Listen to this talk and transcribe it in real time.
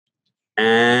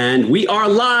And we are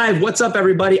live. What's up,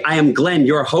 everybody? I am Glenn,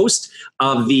 your host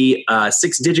of the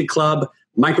 6-Digit Club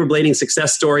Microblading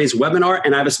Success Stories webinar.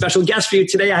 And I have a special guest for you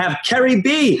today. I have Kerry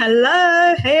B.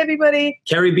 Hello. Hey, everybody.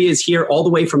 Kerry B is here all the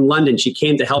way from London. She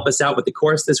came to help us out with the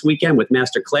course this weekend with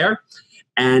Master Claire.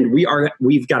 And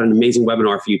we've got an amazing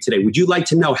webinar for you today. Would you like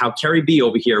to know how Kerry B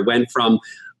over here went from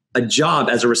a job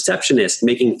as a receptionist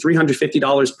making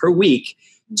 $350 per week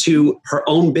to her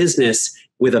own business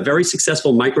with a very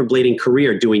successful microblading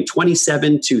career, doing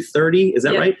 27 to 30, is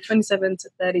that right? 27 to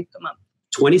 30 per month.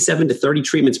 27 to 30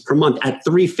 treatments per month at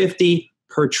 $350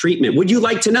 per treatment. Would you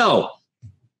like to know?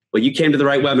 Well, you came to the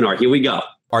right webinar. Here we go.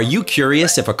 Are you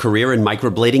curious if a career in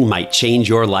microblading might change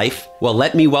your life? Well,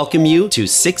 let me welcome you to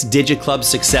 6-Digit Club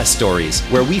Success Stories,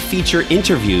 where we feature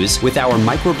interviews with our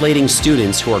microblading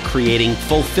students who are creating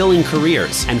fulfilling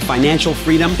careers and financial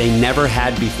freedom they never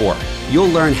had before. You'll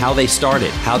learn how they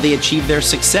started, how they achieved their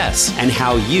success, and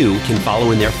how you can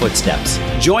follow in their footsteps.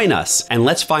 Join us, and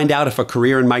let's find out if a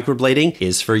career in microblading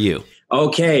is for you.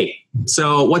 Okay,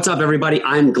 so what's up, everybody?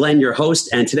 I'm Glenn, your host,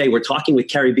 and today we're talking with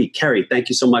Kerry B. Kerry, thank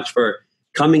you so much for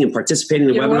coming and participating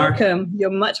in the webinar. You're welcome. You're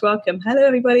much welcome. Hello,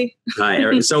 everybody.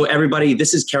 Hi. So everybody,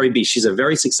 this is Kerry B. She's a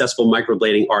very successful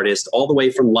microblading artist all the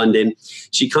way from London.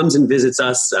 She comes and visits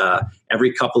us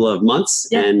every couple of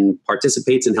months and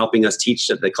participates in helping us teach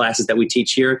the classes that we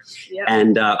teach here. Yep.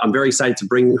 And I'm very excited to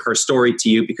bring her story to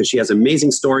you because she has an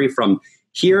amazing story from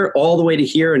here all the way to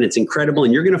here, and it's incredible.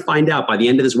 And you're going to find out by the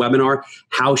end of this webinar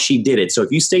how she did it. So if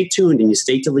you stay tuned and you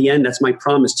stay till the end, that's my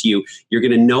promise to you. You're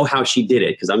going to know how she did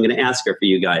it because I'm going to ask her for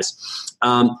you guys.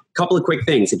 Couple of quick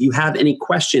things. If you have any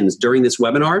questions during this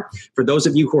webinar, for those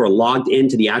of you who are logged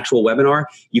into the actual webinar,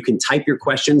 you can type your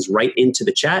questions right into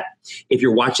the chat. If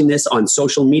you're watching this on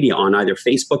social media, on either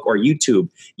Facebook or YouTube,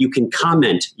 you can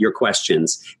comment your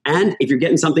questions. And if you're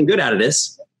getting something good out of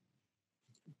this,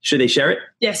 should they share it?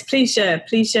 Yes, please share.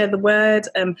 Please share the word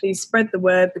and please spread the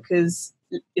word because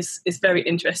it's very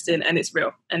interesting and it's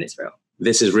real.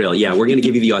 This is real. Yeah, we're going to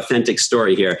give you the authentic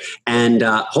story here. And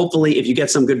hopefully, if you get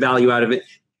some good value out of it,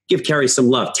 give Kerry some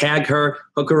love. Tag her,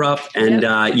 hook her up. And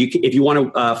if you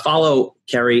want to follow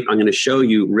Kerry, I'm going to show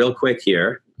you real quick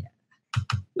here.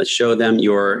 Let's show them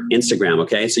your Instagram,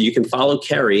 okay? So you can follow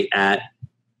Kerry at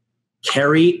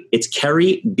Kerry. It's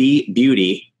Kerry B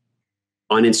Beauty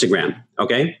on Instagram,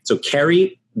 okay? So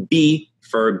Kerry B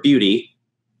for beauty.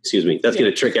 Excuse me. That's going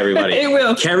to trick everybody. It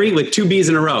will. Kerry with 2 B's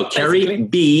in a row. Kerry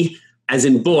B as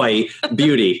in boy,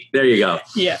 beauty. There you go.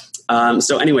 Yeah.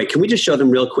 So anyway, can we just show them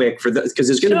real quick for because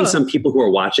there's going to be some people who are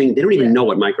watching. They don't even know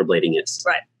what microblading is.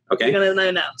 Right. Okay. You're going to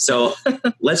know now. So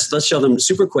let's show them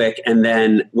super quick, and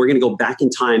then we're going to go back in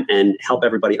time and help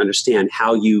everybody understand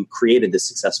how you created this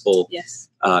successful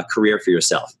career for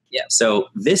yourself. Yeah. So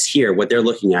this here, what they're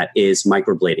looking at is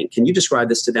microblading. Can you describe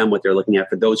this to them, what they're looking at,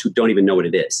 for those who don't even know what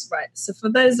it is? Right. So for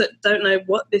those that don't know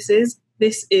what this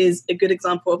is a good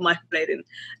example of microblading.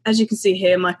 As you can see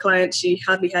here, my client, she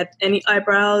hardly had any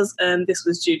eyebrows, and this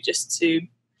was due just to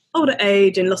older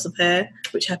age and loss of hair,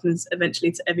 which happens eventually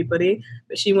to everybody.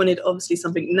 But she wanted obviously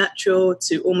something natural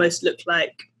to almost look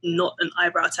like not an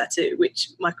eyebrow tattoo, which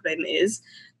microblading is.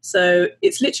 So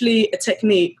it's literally a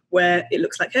technique where it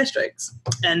looks like hair strokes.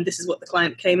 And this is what the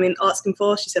client came in asking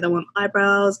for. She said, I want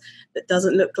eyebrows that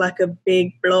doesn't look like a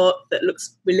big blot, that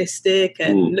looks realistic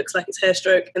and looks like it's hair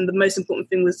stroke. And the most important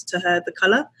thing was to her the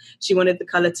color. She wanted the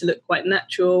color to look quite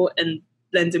natural and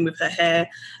blend in with her hair.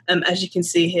 As you can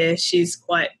see here, she's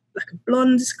quite like a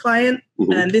blonde, this client.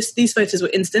 And these photos were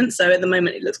instant. So at the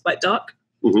moment it looks quite dark,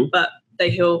 but they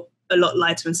heal a lot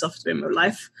lighter and softer in real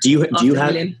life. Do you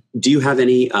have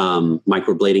any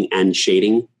microblading and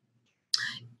shading?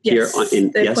 Yes, here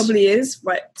there probably is,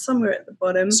 right somewhere at the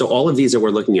bottom. So all of these that we're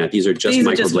looking at, these are just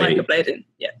microblading.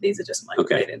 Yeah, these are just microblading.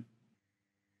 Okay.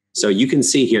 So you can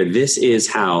see here, this is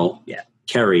how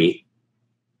Kerry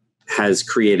has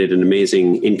created an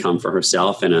amazing income for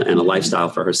herself and a lifestyle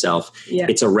for herself. Yeah.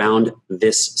 It's around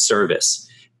this service.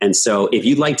 And so if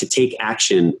you'd like to take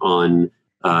action on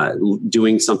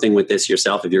doing something with this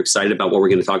yourself, if you're excited about what we're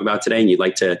going to talk about today and you'd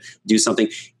like to do something,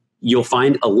 you'll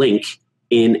find a link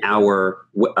in our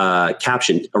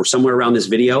caption or somewhere around this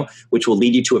video, which will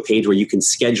lead you to a page where you can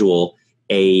schedule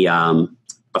a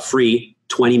free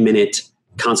 20-minute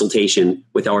consultation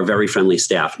with our very friendly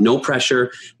staff. No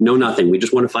pressure, no nothing. We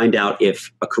just want to find out if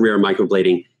a career in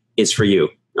microblading is for you.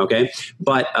 Okay.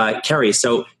 But Kerry,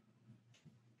 so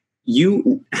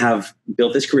you have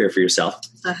built this career for yourself.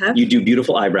 Uh-huh. You do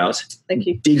beautiful eyebrows. Thank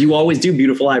you. Did you always do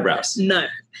beautiful eyebrows? No,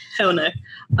 hell no.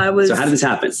 So how did this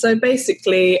happen? So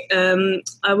basically,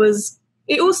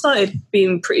 it all started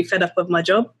being pretty fed up of my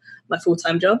job. my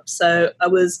full-time job. So I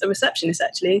was a receptionist,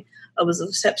 actually. I was a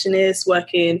receptionist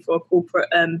working for a corporate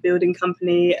building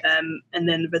company and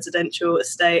then residential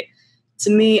estate. To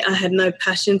me, I had no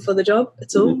passion for the job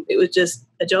at all. It was just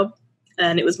a job.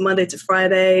 And it was Monday to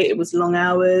Friday. It was long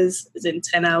hours, as in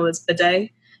 10 hours a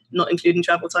day, not including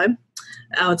travel time.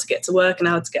 An hour to get to work, an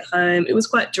hour to get home. It was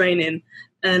quite draining.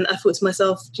 And I thought to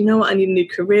myself, do you know what? I need a new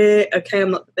career. Okay, I'm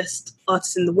not the best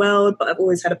artist in the world, but I've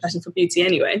always had a passion for beauty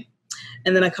anyway.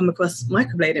 And then I come across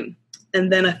microblading.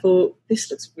 And then I thought,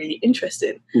 this looks really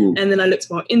interesting. And then I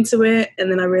looked more into it.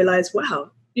 And then I realized,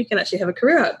 wow, you can actually have a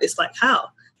career out of this. Like, how?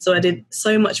 So I did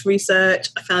so much research.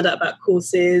 I found out about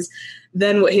courses.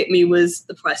 Then what hit me was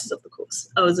the prices of the course.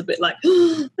 I was a bit like,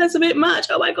 oh, that's a bit much.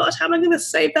 Oh my gosh, how am I going to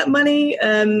save that money?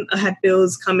 I had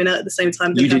bills coming out at the same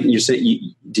time. Did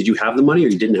you have the money or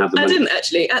you didn't have the money? I didn't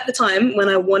actually. At the time when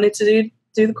I wanted to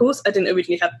do the course, I didn't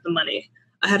originally have the money.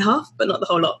 I had half, but not the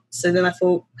whole lot. So then I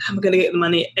thought, how am I going to get the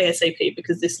money ASAP?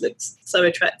 Because this looks so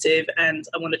attractive and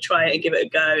I want to try it and give it a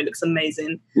go. It looks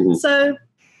amazing. So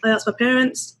I asked my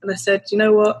parents and I said, you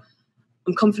know what?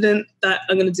 I'm confident that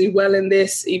I'm going to do well in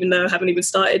this, even though I haven't even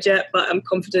started yet, but I'm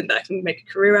confident that I can make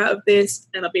a career out of this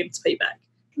and I'll be able to pay back.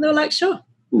 And they were like, sure.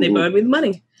 And they borrowed me the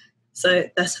money. So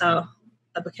that's how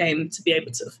I became to be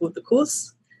able to afford the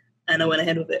course. And I went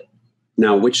ahead with it.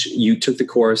 Now, you took the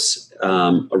course,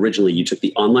 originally you took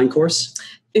the online course?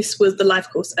 This was the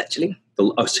live course, actually.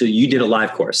 So you did a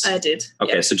live course? I did.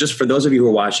 Okay, yeah. So just for those of you who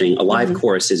are watching, a live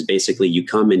course is basically you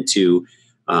come into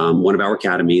one of our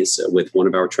academies with one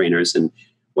of our trainers. And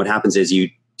what happens is you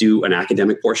do an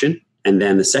academic portion. And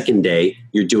then the second day,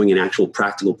 you're doing an actual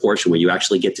practical portion where you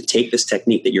actually get to take this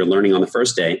technique that you're learning on the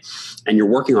first day and you're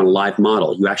working on a live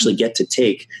model. You actually get to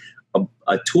take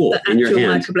a tool in your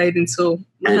hand. The microblading tool.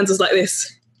 My hands was like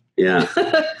this. Yeah.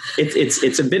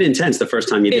 It's a bit intense the first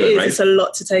time you do it, right? It's a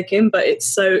lot to take in, but it's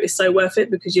so worth it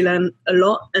because you learn a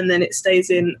lot and then it stays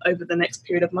in over the next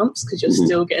period of months because you're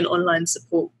still getting online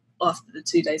support after the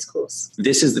 2 days course.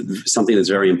 This is something that's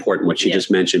very important, what you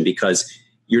just mentioned, because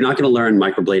you're not going to learn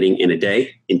microblading in a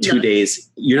day, in 2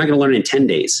 days. You're not going to learn in 10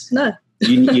 days. No.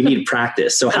 You need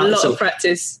practice. So a lot of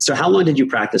practice. So how long did you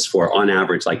practice for on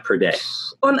average, like per day?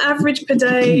 On average per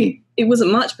day, it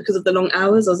wasn't much because of the long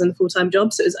hours. I was in a full-time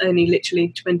job, so it was only literally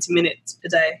 20 minutes per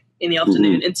day in the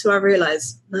afternoon until I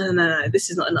realized, no, this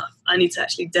is not enough. I need to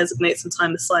actually designate some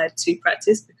time aside to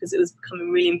practice because it was becoming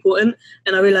really important.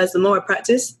 And I realized the more I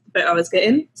practiced, the better I was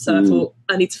getting. So I thought,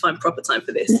 I need to find proper time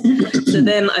for this. So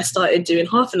then I started doing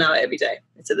half an hour every day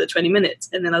instead of 20 minutes.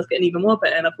 And then I was getting even more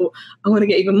better. And I thought, I want to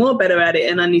get even more better at it.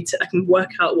 And I can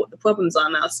work out what the problems are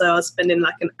now. So I was spending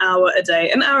like an hour a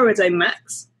day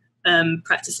max,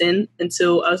 practicing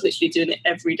until I was literally doing it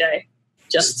every day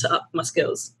just to up my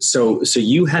skills. So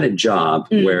you had a job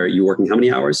where you're working how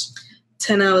many hours?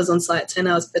 10 hours on site, 10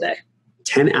 hours per day.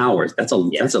 10 hours? That's a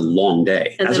long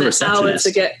day. And as then a receptionist. an hour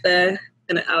to get there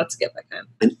and an hour to get back home.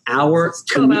 An hour? It's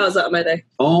 12 hours out of my day.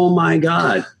 Oh my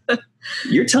God.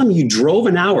 You're telling me you drove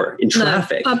an hour in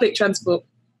traffic? No, public transport.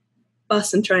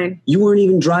 Bus and train. You weren't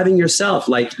even driving yourself.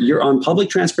 Like you're on public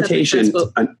transportation,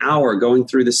 an hour going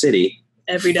through the city.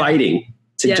 Every day. Fighting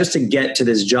just to get to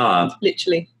this job.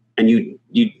 Literally. And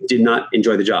you did not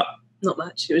enjoy the job? Not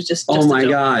much. It was just oh my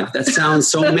God. That sounds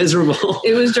so miserable.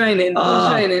 It was draining. It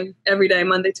was draining every day,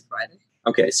 Monday to Friday.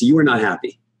 Okay. So you were not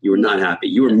happy. You were not happy.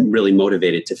 You were really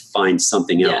motivated to find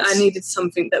something else. Yeah, I needed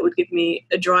something that would give me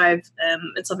a drive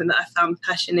and something that I found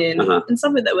passion in and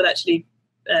something that would actually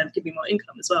give me more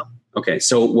income as well. Okay.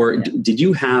 So did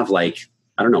you have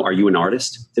are you an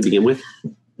artist to begin with?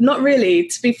 Not really.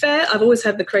 To be fair, I've always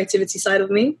had the creativity side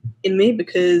of me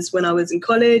because when I was in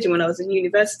college and when I was in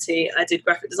university, I did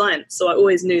graphic design. So I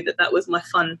always knew that was my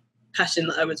fun passion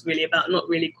that I was really about, not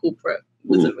really corporate. It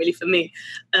wasn't really for me.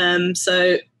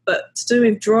 But to do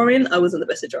with drawing, I wasn't the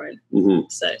best at drawing.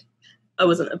 So I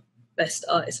wasn't the best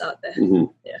artist out there.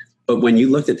 Yeah. But when you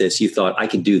looked at this, you thought, I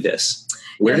could do this.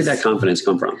 Where did that confidence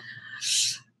come from?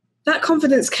 That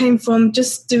confidence came from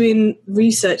just doing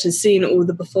research and seeing all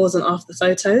the befores and after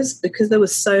photos because there were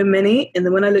so many. And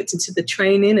then when I looked into the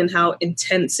training and how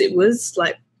intense it was,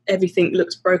 like everything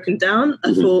looks broken down,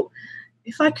 I thought,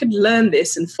 if I could learn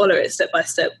this and follow it step by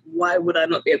step, why would I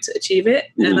not be able to achieve it?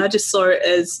 And I just saw it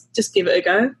as just give it a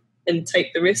go and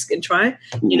take the risk and try.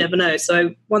 You never know.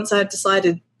 So once I had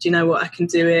decided, do you know what, I can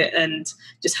do it and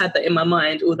just had that in my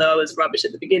mind, although I was rubbish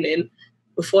at the beginning,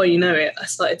 before you know it, I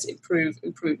started to improve.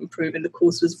 And the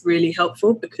course was really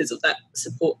helpful because of that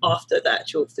support after the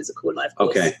actual physical life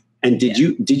course. Okay. And did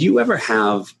you ever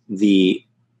have you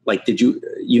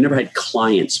never had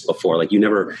clients before? Like you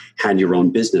never had your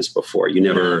own business before? You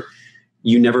never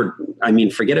you never, I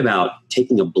mean, forget about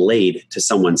taking a blade to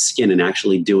someone's skin and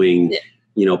actually doing,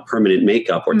 permanent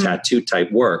makeup or tattoo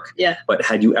type work. Yeah. But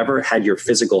had you ever had your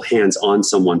physical hands on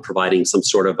someone providing some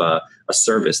sort of a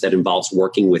service that involves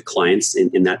working with clients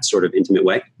in that sort of intimate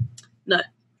way? No,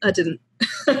 I didn't.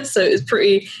 So it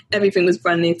was everything was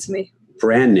brand new to me.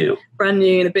 Brand new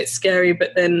and a bit scary.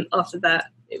 But then after that,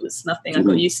 it was nothing. I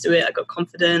got used to it. I got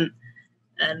confident,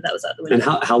 and that was out the window.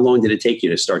 And how long did it take you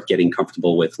to start getting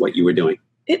comfortable with what you were doing?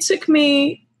 It took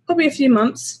me probably a few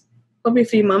months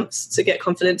to get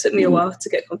confident. It took me a while to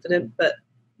get confident. But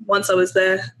once I was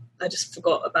there, I just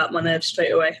forgot about my nerves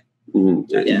straight away.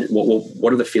 Yeah.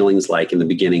 What are the feelings like in the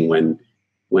beginning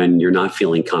when you're not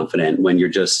feeling confident, when you're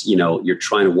just, you're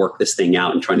trying to work this thing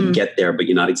out and trying to get there, but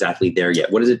you're not exactly there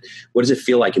yet? What does it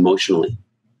feel like emotionally?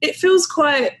 It feels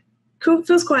quite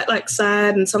like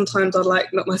sad, and sometimes I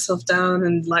like knock myself down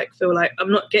and like feel like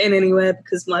I'm not getting anywhere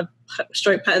because my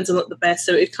stroke patterns are not the best.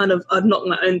 So it kind of, I've knocked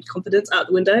my own confidence out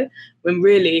the window, when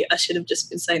really I should have just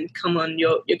been saying, come on,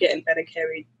 you're getting better,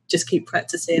 Kerry, just keep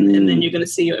practicing and then you're going to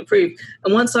see you improve.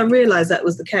 And once I realized that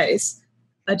was the case,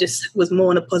 I just was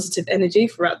more in a positive energy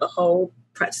throughout the whole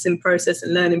practicing process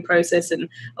and learning process. And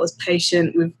I was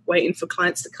patient with waiting for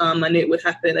clients to come. I knew it would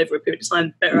happen over a period of time.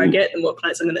 The better I get, the more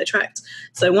clients I'm going to attract.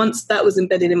 So once that was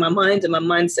embedded in my mind and my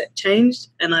mindset changed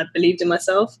and I believed in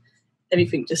myself,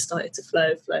 everything just started to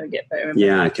flow and get better.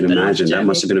 Yeah, I can imagine. That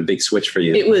must have been a big switch for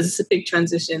you. It was a big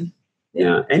transition.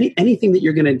 Yeah. Anything that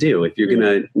you're going to do, if you're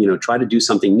going to, try to do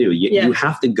something new, you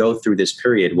have to go through this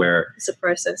period where it's a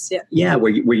process. Yeah. Yeah.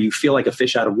 Where you feel like a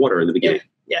fish out of water in the beginning.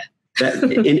 Yeah. That,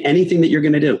 in anything that you're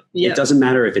going to do, it doesn't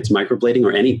matter if it's microblading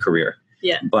or any career.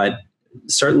 Yeah. But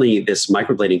certainly this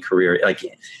microblading career, like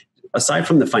aside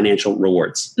from the financial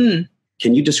rewards,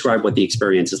 can you describe what the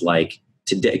experience is like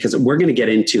today? Because we're going to get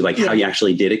into like how you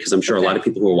actually did it. Because I'm sure a lot of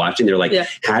people who are watching, they're like,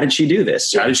 how did she do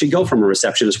this? How did she go from a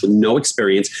receptionist with no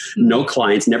experience, no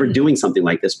clients, never doing something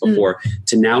like this before,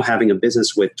 to now having a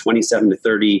business with 27 to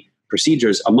 30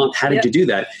 procedures a month? How did you do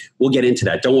that? We'll get into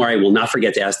that. Don't worry. We'll not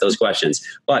forget to ask those questions.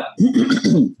 But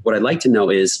what I'd like to know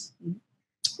is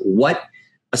what,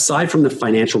 aside from the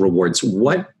financial rewards,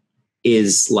 what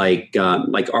is like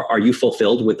are you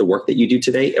fulfilled with the work that you do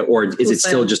today? Or is it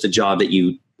still just a job that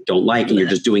you don't like and you're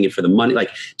just doing it for the money? Like,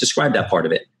 describe that part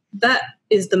of it. That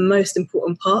is the most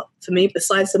important part for me.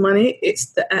 Besides the money,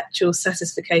 it's the actual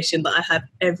satisfaction that I have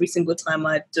every single time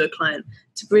I do a client.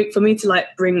 For me to like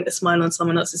bring a smile on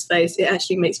someone else's face, it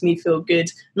actually makes me feel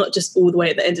good, not just all the way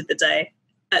at the end of the day,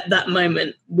 at that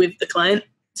moment with the client,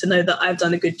 to know that I've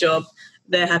done a good job,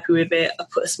 they're happy with it, I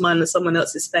put a smile on someone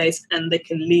else's face and they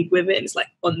can leave with it, and it's like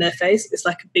on their face. It's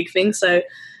like a big thing. So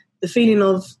the feeling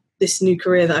of this new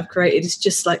career that I've created is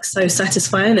just like so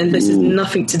satisfying, and this is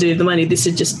nothing to do with the money. This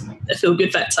is just a feel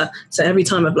good factor. So every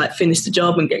time I've like finished the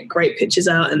job and get great pictures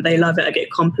out and they love it, I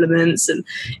get compliments, and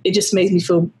it just makes me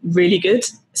feel really good.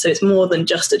 So it's more than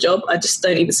just a job. I just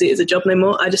don't even see it as a job no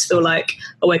more. I just feel like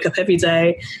I wake up every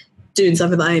day doing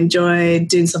something that I enjoy,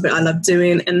 doing something I love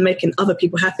doing, and making other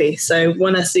people happy. So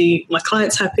when I see my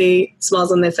clients happy,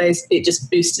 smiles on their face, it just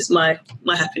boosts my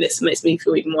happiness and makes me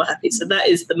feel even more happy. So that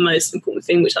is the most important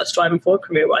thing which I was striving for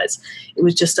career-wise. It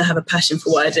was just to have a passion for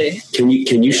what I do. Can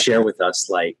you share with us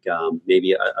like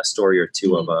maybe a story or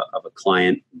two of a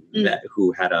client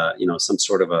who had some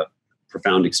sort of a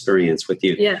profound experience with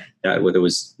you, whether it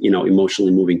was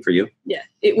emotionally moving for you?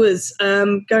 It was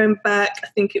going back, I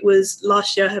think it was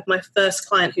last year, I had my first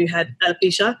client who had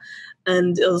alopecia,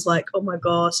 and it was like, oh my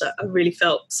gosh, I really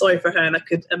felt sorry for her, and I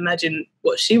could imagine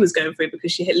what she was going through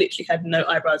because she had literally had no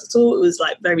eyebrows at all. It was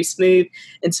like very smooth,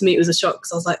 and to me it was a shock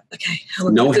because I was like, okay, how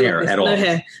long no hair at all? No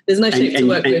hair. There's no shape to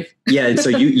work with. Yeah, and so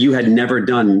you had never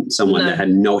done someone that had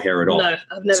no hair at all. No,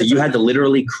 I've never. So you had to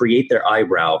literally create their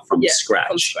eyebrow from scratch.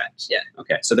 From scratch, yeah.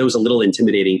 Okay, so that was a little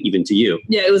intimidating even to you.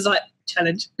 Yeah, it was like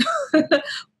challenge.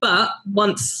 But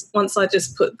once I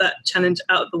just put that challenge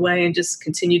out of the way and just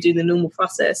continue doing the normal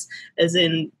process, as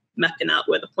in mapping out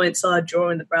where the points are,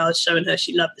 drawing the brows, showing her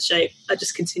she loved the shape, I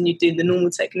just continued doing the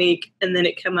normal technique, and then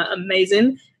it came out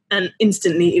amazing, and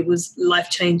instantly it was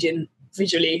life-changing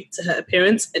visually to her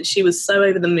appearance, and she was so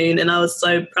over the moon, and I was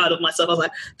so proud of myself. I was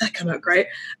like, that came out great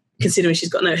considering she's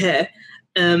got no hair.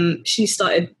 She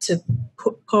started to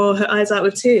pour her eyes out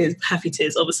with tears, happy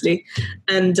tears, obviously.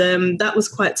 And that was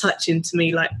quite touching to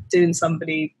me, like doing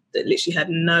somebody that literally had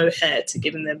no hair to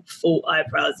giving them full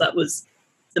eyebrows. That was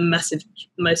the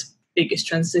most biggest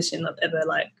transition I've ever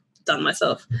done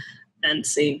myself and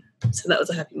seen. So that was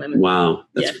a happy moment. Wow.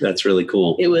 That's really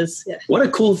cool. It was, What a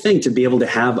cool thing to be able to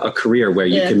have a career where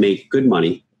you can make good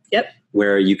money. Yep.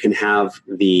 Where you can have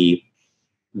the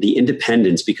the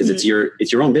independence, because it's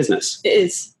your own business. It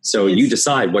is. So you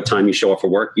decide what time you show up for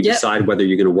work. You decide whether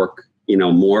you're going to work,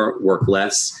 more, work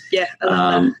less. Yeah, I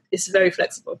like that. It's very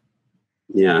flexible.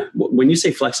 Yeah. When you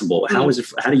say flexible, how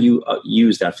do you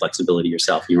use that flexibility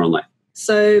yourself in your own life?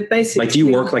 So basically, do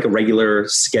you work like a regular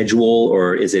schedule,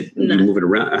 or is it you move it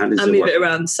around? How does I move it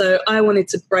around. So I wanted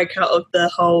to break out of the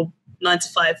whole 9 to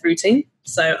 5 routine.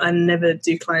 So I never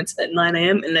do clients at 9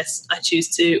 a.m. unless I choose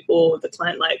to, or the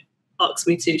client asks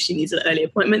me to. She needs an early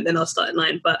appointment, then I'll start at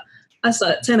 9. But I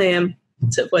start at 10 a.m.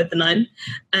 to avoid the 9,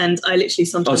 and I literally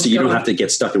sometimes. Oh, so you don't have to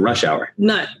get stuck in rush hour?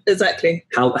 No, exactly.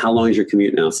 How long is your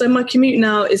commute now? So my commute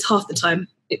now is half the time.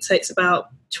 It takes about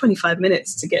 25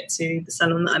 minutes to get to the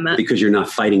salon that I'm at. Because you're not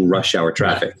fighting rush hour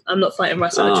traffic. No, I'm not fighting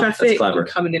rush hour traffic. I'm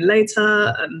coming in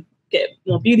later and get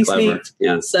more beauty sleep.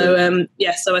 Yeah. So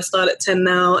so I start at 10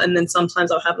 now, and then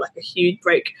sometimes I'll have like a huge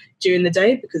break during the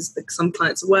day because some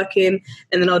clients are working,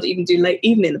 and then I'll even do late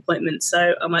evening appointments.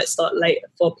 So I might start late at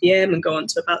 4 p.m. and go on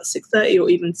to about 6:30 or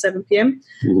even 7 p.m.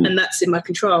 And that's in my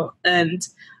control. And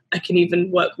I can even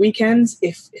work weekends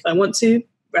if I want to,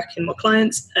 rack in more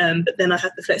clients. But then I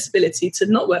have the flexibility to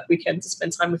not work weekends, to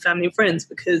spend time with family and friends,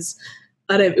 because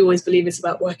I don't always believe it's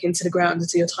about working to the ground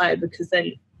until you're tired, because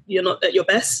then you're not at your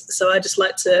best. So I just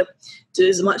like to do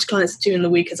as much clients during the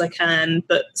week as I can,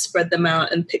 but spread them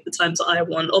out and pick the times that I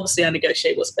want. Obviously, I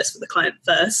negotiate what's best for the client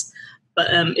first, but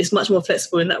it's much more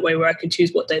flexible in that way, where I can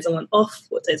choose what days I want off,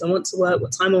 what days I want to work,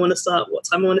 what time I want to start, what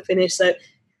time I want to finish. So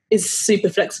it's super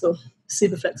flexible,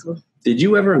 super flexible. Did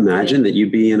you ever imagine that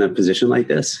you'd be in a position like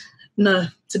this? No,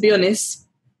 to be honest,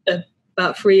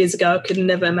 about 3 years ago, I could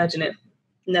never imagine it.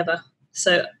 Never.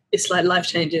 So it's like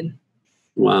life-changing.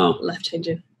 Wow.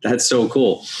 Life-changing. That's so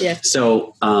cool. Yeah.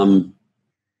 So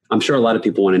I'm sure a lot of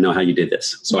people want to know how you did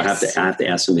this. So yes. I have to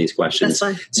ask some of these questions.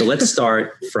 That's fine. So let's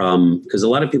start from, because a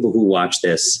lot of people who watch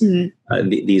this,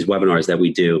 these webinars that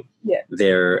we do,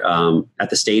 they're at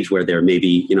the stage where they're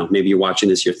maybe you're watching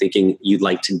this, you're thinking you'd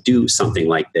like to do something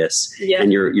like this. Yeah.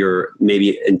 And you're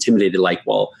maybe intimidated, like,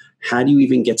 well, how do you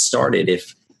even get started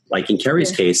if, like in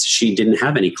Kerry's case, she didn't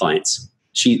have any clients?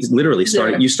 She literally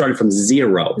started, you started from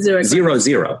zero.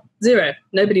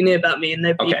 Nobody knew about me, and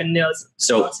nobody even knew I was.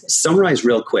 So summarize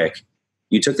real quick.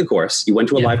 You took the course, you went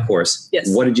to a live course.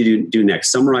 Yes. What did you do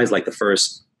next? Summarize like the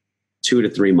first 2 to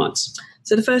 3 months.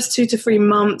 So the first 2 to 3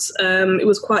 months, it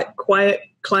was quite quiet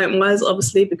client-wise,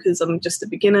 obviously, because I'm just a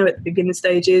beginner at the beginning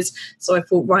stages. So I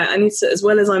thought, right, I need to, as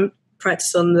well as I'm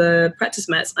practice on the practice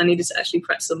mats, I needed to actually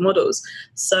practice on models.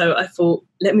 So I thought,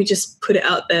 let me just put it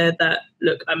out there that,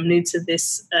 look, I'm new to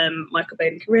this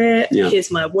microblading career. Yeah. Here's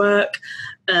my work.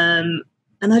 And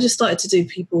I just started to do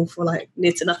people for like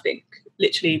near to nothing,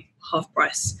 literally half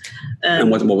price.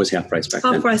 And what was half price back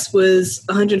then? Half price was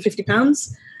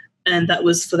 £150. And that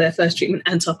was for their first treatment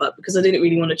and top up, because I didn't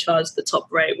really want to charge the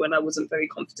top rate when I wasn't very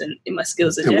confident in my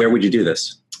skills. And where would you do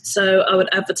this? So I would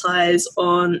advertise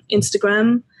on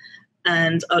Instagram,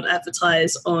 and I would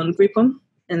advertise on Groupon,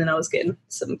 and then I was getting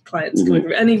some clients coming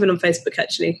through, and even on Facebook,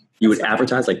 actually. You would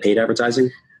advertise, like paid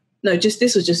advertising? No,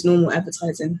 this was just normal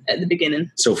advertising at the beginning.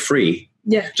 So free?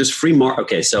 Yeah. Just free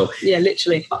okay, so... Yeah,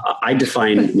 literally. I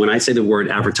define, when I say the word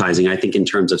advertising, I think in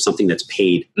terms of something that's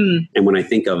paid. And when I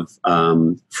think of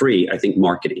free, I think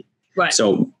marketing. Right.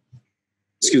 So,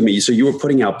 excuse me, so you were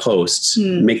putting out posts,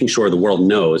 making sure the world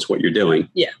knows what you're doing.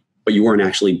 Yeah. But you weren't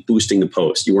actually boosting the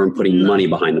post. You weren't putting money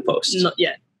behind the post. Not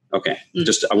yet. Okay.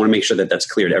 Just, I want to make sure that that's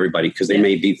clear to everybody, because they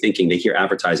may be thinking, they hear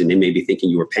advertising, they may be thinking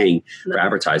you were paying for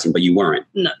advertising, but you weren't.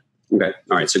 No. Okay.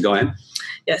 All right. So go ahead.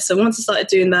 Yeah. So once I started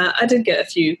doing that, I did get a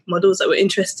few models that were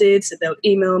interested. So they'll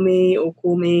email me or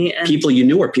call me. And people you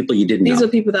knew or people you didn't know? These are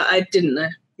people that I didn't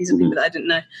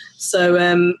know. So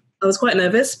I was quite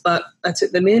nervous, but I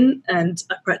took them in and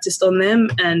I practiced on them.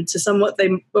 And to somewhat, they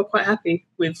were quite happy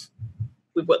with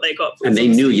what they got. And they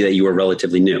knew that you were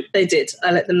relatively new. They did.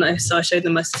 I let them know. So I showed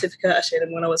them my certificate. I showed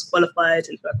them when I was qualified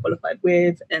and who I qualified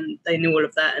with, and they knew all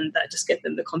of that. And that just gave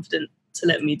them the confidence to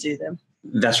let me do them.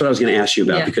 That's what I was going to ask you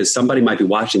about, because somebody might be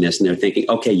watching this and they're thinking,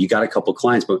 okay, you got a couple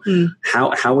clients, but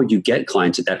how would you get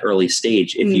clients at that early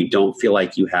stage if you don't feel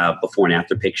like you have before and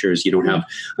after pictures, you don't have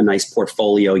a nice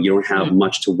portfolio, you don't have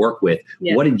much to work with?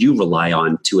 Yeah. What did you rely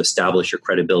on to establish your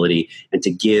credibility and to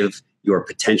give your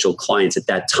potential clients at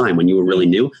that time, when you were really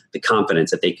new, the confidence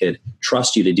that they could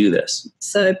trust you to do this?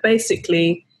 So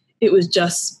basically, it was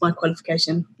just my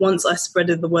qualification. Once I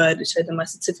spreaded the word and showed them my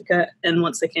certificate, and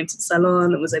once they came to the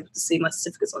salon and was able to see my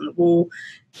certificates on the wall,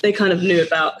 they kind of knew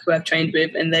about who I've trained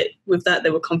with, and with that they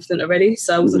were confident already.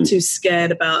 So I wasn't too scared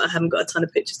about, I haven't got a ton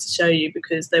of pictures to show you,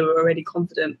 because they were already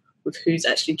confident with who's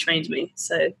actually trained me.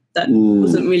 So that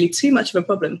wasn't really too much of a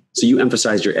problem. So you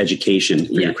emphasized your education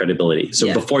for your credibility.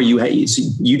 So before you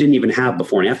didn't even have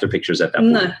before and after pictures at that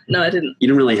point? No, I didn't. You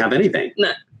didn't really have anything?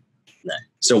 No.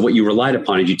 So what you relied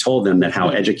upon is you told them that how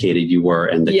educated you were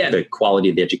and the quality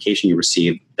of the education you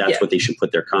received, that's what they should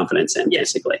put their confidence in,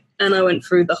 basically. And I went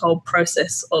through the whole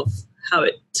process of how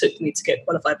it took me to get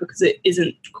qualified, because it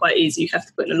isn't quite easy. You have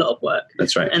to put in a lot of work.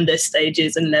 That's right. And there's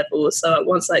stages and levels. So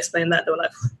once I explained that, they were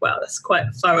like, wow, that's quite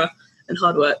thorough and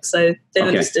hard work. So they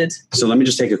understood. So let me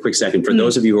just take a quick second. For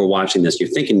those of you who are watching this, you're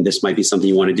thinking this might be something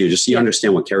you want to do, just so you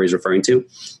understand what Kerry's referring to.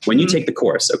 When you take the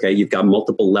course, you've got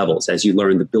multiple levels as you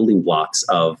learn the building blocks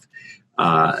of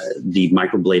the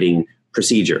microblading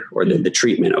procedure or the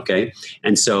treatment,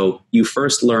 And so you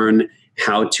first learn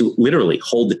how to literally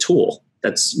hold the tool.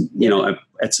 That's,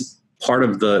 that's part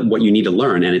of what you need to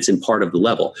learn, and it's in part of the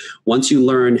level. Once you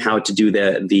learn how to do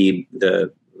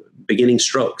the beginning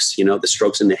strokes, the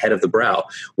strokes in the head of the brow,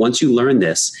 once you learn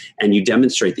this and you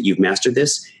demonstrate that you've mastered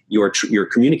this, you're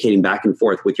communicating back and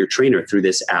forth with your trainer through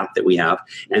this app that we have.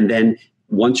 And then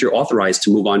once you're authorized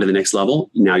to move on to the next level,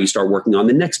 now you start working on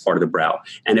the next part of the brow.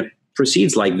 And it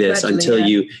proceeds like this until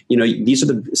these are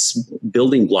the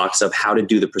building blocks of how to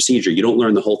do the procedure. You don't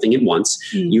learn the whole thing at once.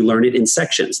 You learn it in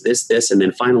sections, this, and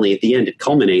then finally at the end, it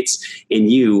culminates in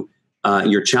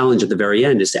your challenge at the very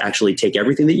end is to actually take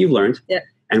everything that you've learned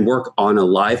and work on a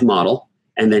live model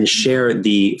and then share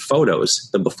the photos,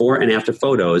 the before and after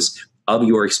photos of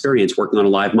your experience working on a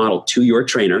live model to your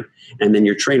trainer. And then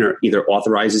your trainer either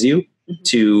authorizes you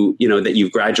to, that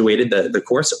you've graduated the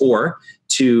course, or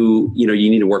to, you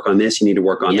need to work on this, you need to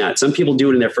work on that. Some people do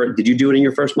it in their first. Did you do it in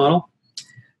your first model?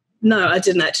 No, I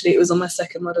didn't actually. It was on my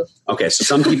second model. Okay. So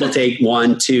some people take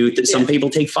 1, 2, some people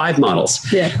take 5 models.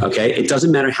 Yeah. Okay. It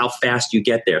doesn't matter how fast you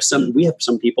get there. We have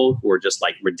some people who are just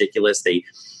like ridiculous. I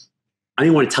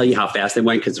don't want to tell you how fast they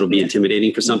went because it'll be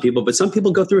intimidating for some people, but some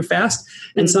people go through it fast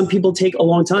and some people take a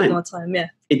long time.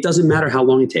 It doesn't matter how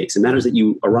long it takes. It matters that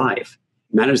you arrive.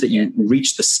 It matters that you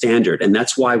reach the standard. And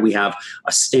that's why we have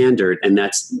a standard, and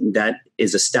that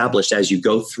is established as you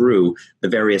go through the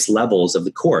various levels of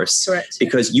the course. Correct.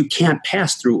 Because you can't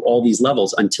pass through all these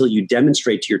levels until you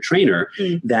demonstrate to your trainer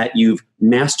that you've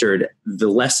mastered the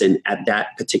lesson at that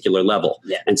particular level.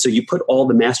 Yeah. And so you put all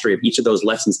the mastery of each of those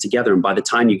lessons together, and by the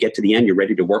time you get to the end, you're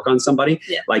ready to work on somebody.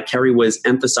 Yeah. Like Kerry was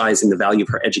emphasizing the value of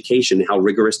her education and how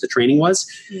rigorous the training was.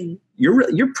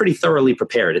 You're pretty thoroughly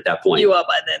prepared at that point. You are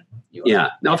by then.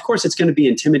 Now, of course, it's going to be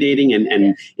intimidating,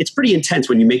 and it's pretty intense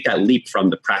when you make that leap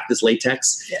from the practice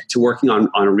latex to working on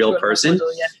a real person.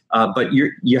 Model, but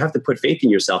you have to put faith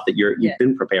in yourself that you've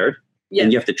been prepared. Yeah.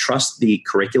 And you have to trust the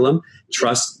curriculum,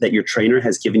 trust that your trainer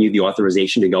has given you the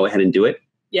authorization to go ahead and do it.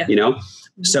 Yeah.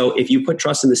 So if you put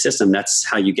trust in the system, that's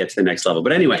how you get to the next level.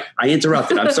 But anyway, I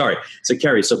interrupted. I'm sorry. So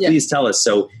Kerry, please tell us.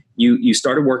 So you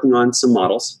started working on some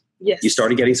models. Yes. You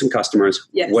started getting some customers.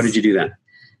 Yes. What did you do then?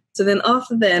 So then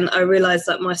after then, I realized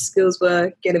that my skills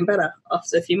were getting better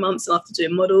after a few months and after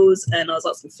doing models, and I was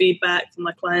asking feedback from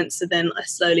my clients. So then I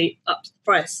slowly upped the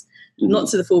price. Not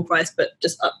to the full price, but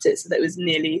just upped it so that it was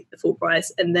nearly the full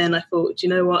price. And then I thought, do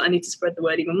you know what? I need to spread the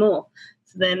word even more.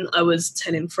 So then I was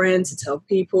telling friends to tell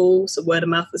people. So word of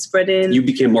mouth was spreading. You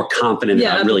became more confident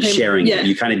about really sharing it.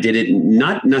 You kind of did it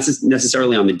not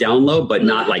necessarily on the down low, but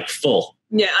not like full.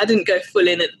 Yeah, I didn't go full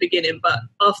in at the beginning, but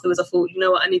afterwards I thought, you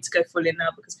know what? I need to go full in now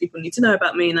because people need to know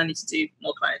about me and I need to do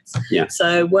more clients. Yeah.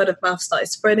 So word of mouth started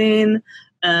spreading.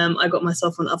 I got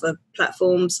myself on other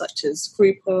platforms such as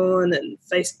Groupon and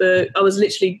Facebook. I was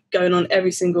literally going on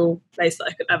every single place that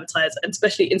I could advertise, and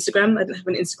especially Instagram. I didn't have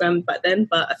an Instagram back then,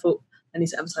 but I thought I need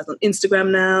to advertise on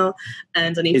Instagram now.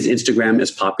 And I need Is Instagram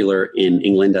as popular in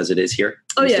England as it is here?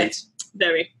 Oh, yeah, States?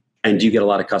 very. And do you get a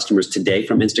lot of customers today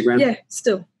from Instagram? Yeah,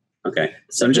 still. Okay.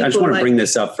 So I just want to bring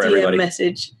this up for everybody.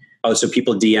 Message. Oh, so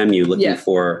people DM you looking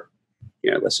for,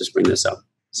 let's just bring this up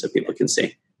so people can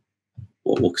see.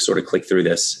 We'll sort of click through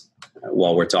this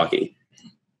while we're talking.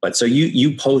 But so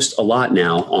you post a lot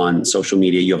now on social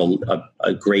media. You have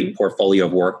a great portfolio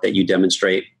of work that you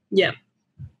demonstrate. Yeah.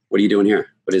 What are you doing here?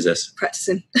 What is this?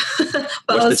 Practicing.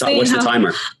 What's the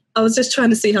timer? I was just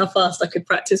trying to see how fast I could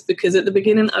practice, because at the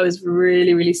beginning I was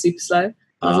really, really super slow.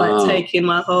 I was like taking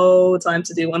my whole time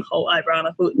to do one whole eyebrow, and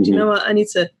I thought, do you know what? I need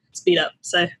to speed up.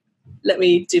 So let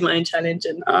me do my own challenge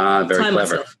and very time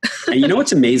clever. myself. And you know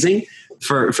what's amazing?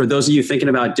 For those of you thinking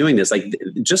about doing this, like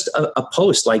just a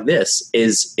post like this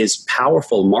is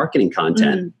powerful marketing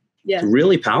content. Yeah.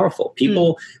 Really powerful.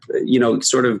 People,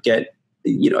 sort of get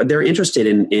they're interested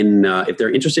in if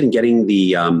they're interested in getting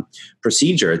the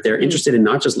procedure, they're interested in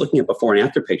not just looking at before and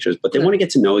after pictures, but they want to get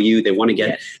to know you. They want to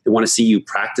they want to see you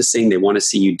practicing. They want to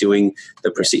see you doing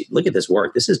the procedure. Look at this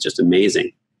work. This is just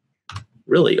amazing.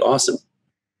 Really awesome.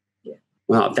 Yeah.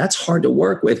 Wow. That's hard to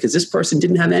work with because this person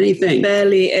didn't have anything.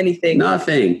 Barely anything.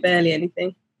 Nothing. Barely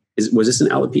anything. Was this an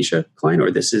alopecia client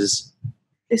or this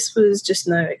was just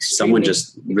someone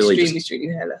just really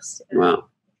extremely hairless. Yeah. Wow.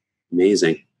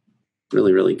 Amazing.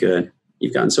 Really, really good.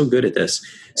 You've gotten so good at this.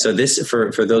 So this,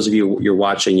 for those of you you're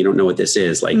watching, you don't know what this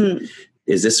is. Like,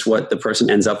 is this what the person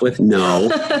ends up with? No.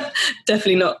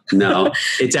 Definitely not. No.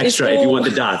 It's extra if you want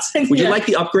the dots. Would you like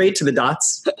the upgrade to the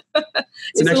dots?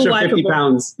 It's an extra 50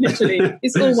 pounds. Literally.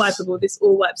 It's all wipeable. This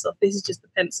all wipes off. This is just the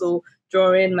pencil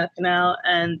drawing, mapping out,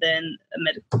 and then a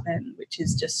medical pen, which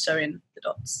is just showing the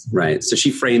dots. Right. So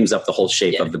she frames up the whole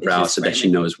shape of the brow so that she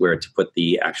knows where to put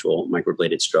the actual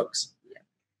microbladed strokes.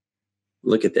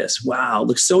 Look at this. Wow. It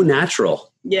looks so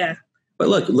natural. Yeah. But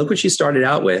look what she started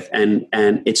out with. And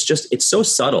it's so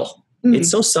subtle.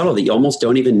 It's so subtle that you almost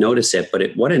don't even notice it, but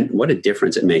what a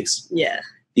difference it makes. Yeah.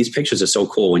 These pictures are so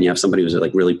cool when you have somebody who's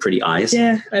like really pretty eyes.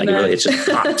 Yeah. I know. It just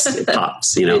pops. It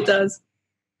pops, It does.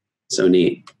 So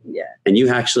neat. Yeah. And you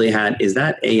actually is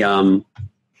that is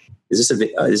this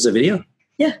a video?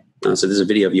 Yeah. Oh, so there's a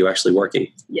video of you actually working.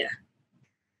 Yeah.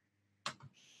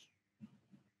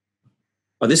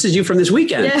 Oh, this is you from this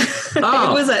weekend. Yeah,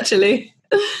 Oh. It was actually.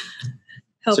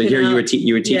 So here you were teaching.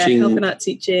 Yeah, helping out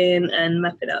teaching and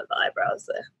mapping out the eyebrows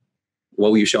there.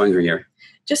 What were you showing her here?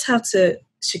 Just how to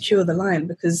secure the line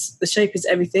because the shape is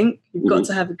everything. You've got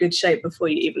to have a good shape before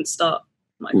you even start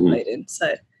microblading.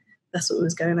 So that's what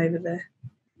was going over there.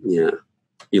 Yeah.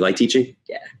 You like teaching?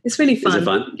 Yeah. It's really fun. Is it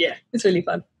fun? Yeah, it's really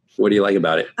fun. What do you like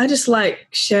about it? I just like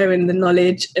sharing the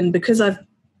knowledge, and because I've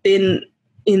been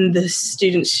in the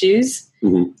students' shoes,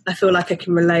 I feel like I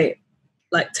can relate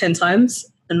like 10 times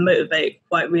and motivate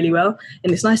quite really well.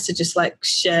 And it's nice to just like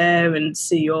share and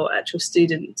see your actual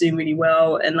student do really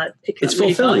well and like pick it up. It's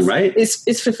fulfilling, right?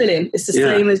 It's fulfilling. It's the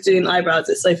same as doing eyebrows.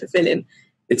 It's so fulfilling.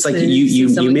 It's like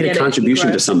you made a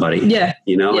contribution to somebody. Yeah.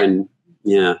 And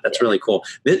that's really cool.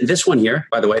 This one here,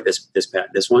 by the way,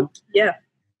 this one. Yeah.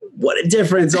 What a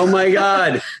difference. Oh my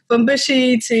God. From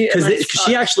bushy to... Because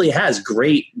she actually has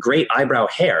great eyebrow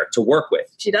hair to work with.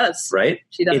 She does. Right?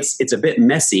 She does. It's a bit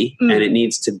messy and it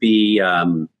needs to be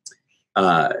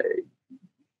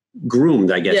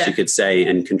groomed, I guess you could say,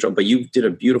 and control. But you did a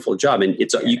beautiful job. And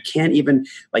you can't even,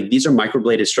 like, these are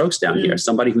microbladed strokes down here.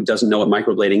 Somebody who doesn't know what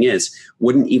microblading is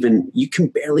you can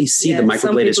barely see the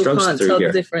microbladed strokes through here. Some people can't tell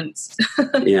the difference.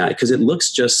 Yeah, because it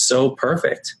looks just so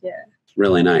perfect. Yeah.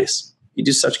 Really nice. You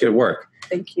do such good work.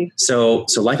 Thank you. So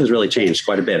life has really changed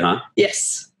quite a bit, huh?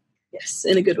 Yes,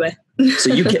 in a good way.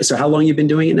 So how long you been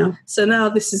doing it now? So now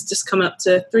this is just coming up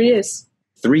to 3 years.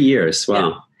 3 years.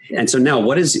 Wow. Yeah. And so now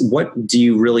what do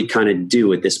you really kind of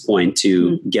do at this point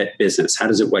to get business? How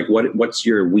does it work? What's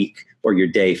your week or your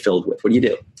day filled with? What do you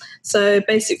do? So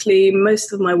basically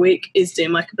most of my week is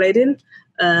doing microblading.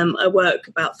 I work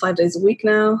about 5 days a week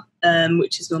now,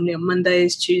 which is normally on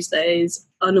Mondays, Tuesdays.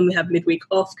 I normally have midweek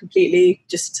off completely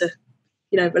just to,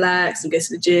 relax and go to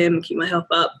the gym, keep my health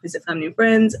up, visit family and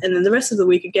friends. And then the rest of the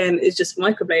week, again, is just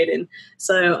microblading.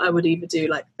 So I would either do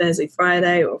like Thursday,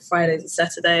 Friday or Fridays and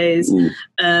Saturdays.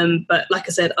 But like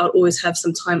I said, I'll always have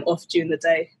some time off during the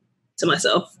day to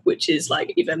myself, which is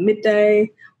like either midday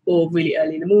or really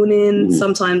early in the morning.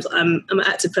 Sometimes I'm an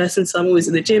active person, so I'm always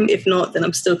in the gym. If not, then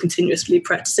I'm still continuously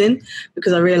practicing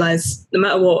because I realize no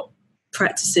matter what,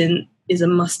 practicing is a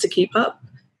must to keep up.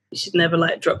 You should never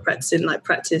drop practicing.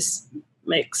 Practice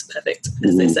makes perfect,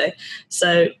 as they say.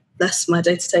 So that's my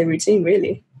day-to-day routine,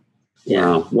 really. Yeah.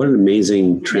 Wow, what an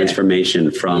amazing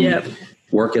transformation from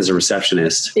work as a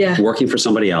receptionist, working for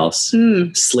somebody else,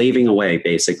 slaving away,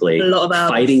 basically, a lot of hours,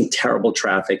 fighting terrible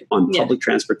traffic on public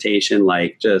transportation,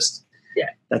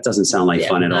 that doesn't sound like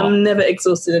fun at all. I'm never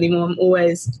exhausted anymore. I'm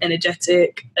always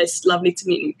energetic. It's lovely to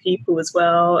meet new people as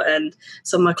well. And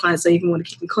some of my clients, they even want to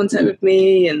keep in contact with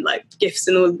me and gifts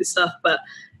and all of this stuff. But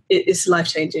it's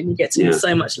life-changing. You get to meet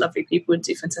so much lovely people and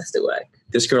do fantastic work.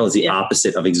 This girl is the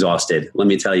opposite of exhausted. Let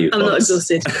me tell you. I'm not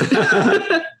exhausted.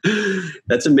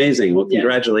 That's amazing. Well,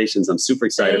 congratulations. I'm super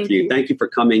excited for you. Thank you for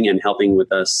coming and helping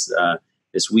with us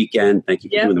this weekend. Thank you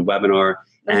for doing the webinar.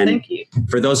 And thank you.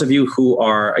 For those of you who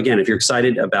are, again, if you're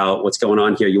excited about what's going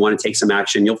on here, you want to take some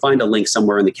action, you'll find a link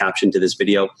somewhere in the caption to this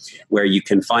video where you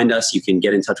can find us. You can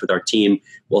get in touch with our team.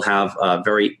 We'll have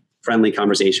very friendly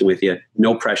conversation with you.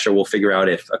 No pressure. We'll figure out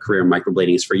if a career in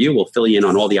microblading is for you. We'll fill you in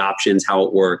on all the options, how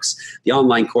it works, the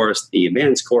online course, the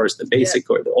advanced course, the basic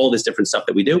course, all this different stuff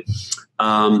that we do.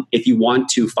 If you want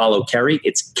to follow Kerry,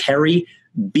 it's Kerry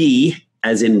B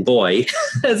as in boy,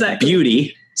 exactly.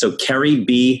 Beauty. So Kerry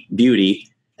B Beauty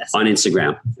on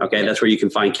Instagram. Okay, that's where you can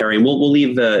find Kerry, and we'll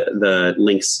leave the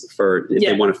links for if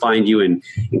they want to find you and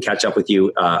catch up with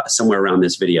you somewhere around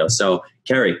this video. So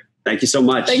Kerry, thank you so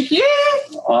much. Thank you.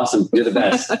 Awesome. You're the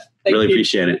best. Really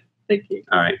appreciate it. Thank you.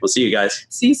 All right. We'll see you guys.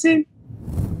 See you soon.